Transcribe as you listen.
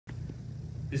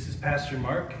This is Pastor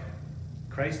Mark.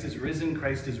 Christ is risen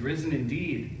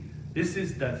indeed. This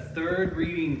is the third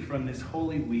reading from this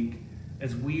Holy Week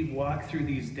as we walk through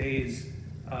these days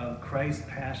of Christ's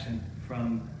Passion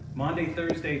from Maundy,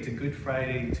 Thursday to Good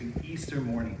Friday to Easter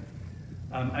morning.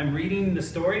 I'm reading the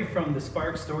story from the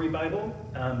Spark Story Bible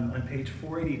on page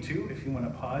 482, if you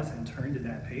want to pause and turn to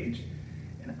that page.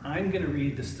 And I'm going to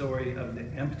read the story of the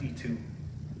empty tomb.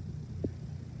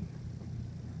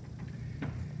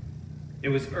 It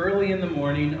was early in the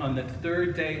morning on the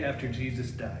third day after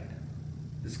Jesus died.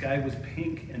 The sky was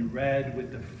pink and red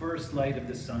with the first light of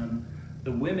the sun.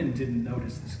 The women didn't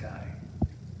notice the sky.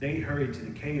 They hurried to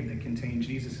the cave that contained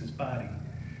Jesus' body.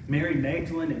 Mary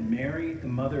Magdalene and Mary, the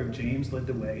mother of James, led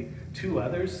the way. Two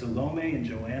others, Salome and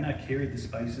Joanna, carried the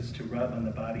spices to rub on the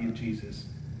body of Jesus.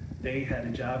 They had a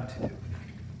job to do.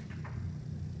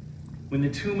 When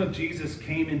the tomb of Jesus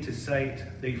came into sight,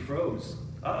 they froze.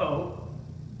 Uh-oh.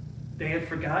 They had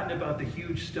forgotten about the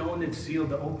huge stone that sealed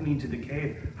the opening to the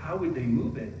cave. How would they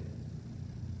move it?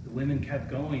 The women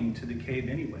kept going to the cave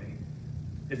anyway.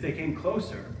 As they came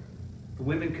closer, the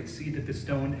women could see that the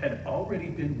stone had already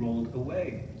been rolled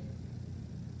away.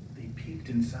 They peeked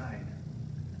inside.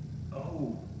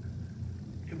 Oh,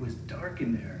 it was dark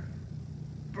in there.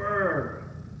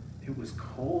 Brr! It was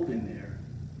cold in there.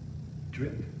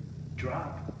 Drip,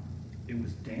 drop. It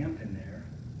was damp in there.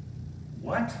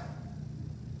 What?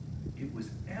 It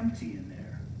was empty in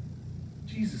there.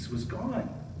 Jesus was gone.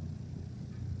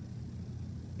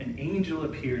 An angel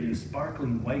appeared in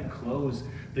sparkling white clothes.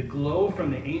 The glow from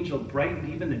the angel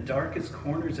brightened even the darkest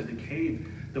corners of the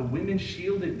cave. The women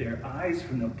shielded their eyes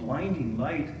from the blinding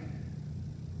light.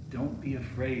 Don't be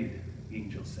afraid, the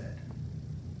angel said.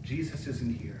 Jesus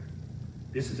isn't here.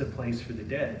 This is a place for the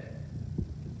dead.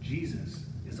 Jesus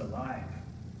is alive.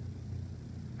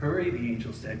 Hurry, the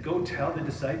angel said. Go tell the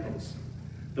disciples.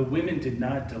 The women did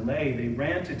not delay. They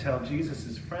ran to tell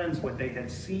Jesus' friends what they had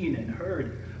seen and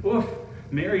heard. Oof!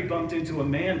 Mary bumped into a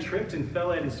man, tripped and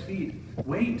fell at his feet.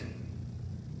 Wait!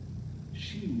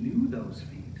 She knew those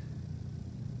feet.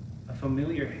 A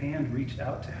familiar hand reached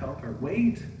out to help her.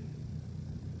 Wait!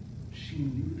 She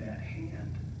knew that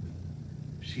hand.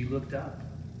 She looked up.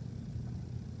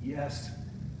 Yes,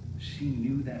 she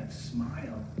knew that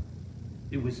smile.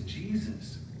 It was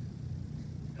Jesus.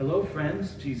 Hello,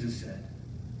 friends, Jesus said.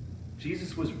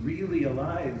 Jesus was really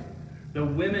alive. The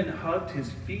women hugged his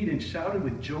feet and shouted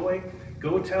with joy.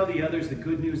 Go tell the others the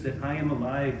good news that I am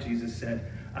alive, Jesus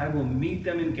said. I will meet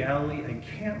them in Galilee. I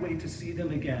can't wait to see them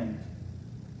again.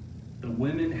 The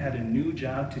women had a new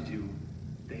job to do.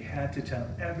 They had to tell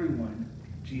everyone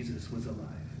Jesus was alive.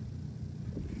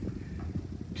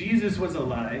 Jesus was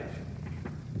alive,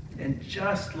 and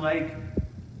just like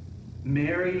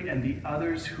Mary and the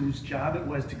others whose job it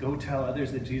was to go tell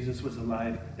others that Jesus was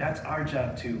alive, that's our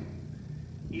job too.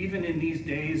 Even in these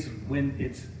days when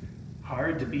it's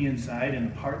hard to be inside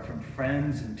and apart from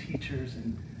friends and teachers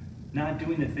and not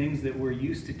doing the things that we're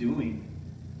used to doing,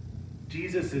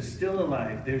 Jesus is still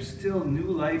alive. There's still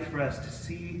new life for us to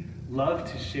see, love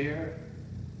to share.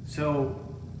 So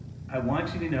I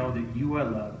want you to know that you are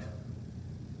loved.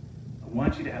 I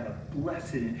want you to have a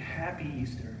blessed and happy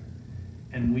Easter.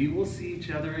 And we will see each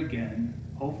other again,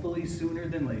 hopefully sooner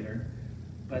than later,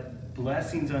 but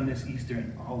blessings on this Easter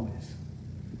and always.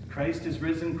 Christ is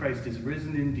risen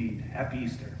indeed. Happy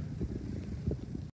Easter.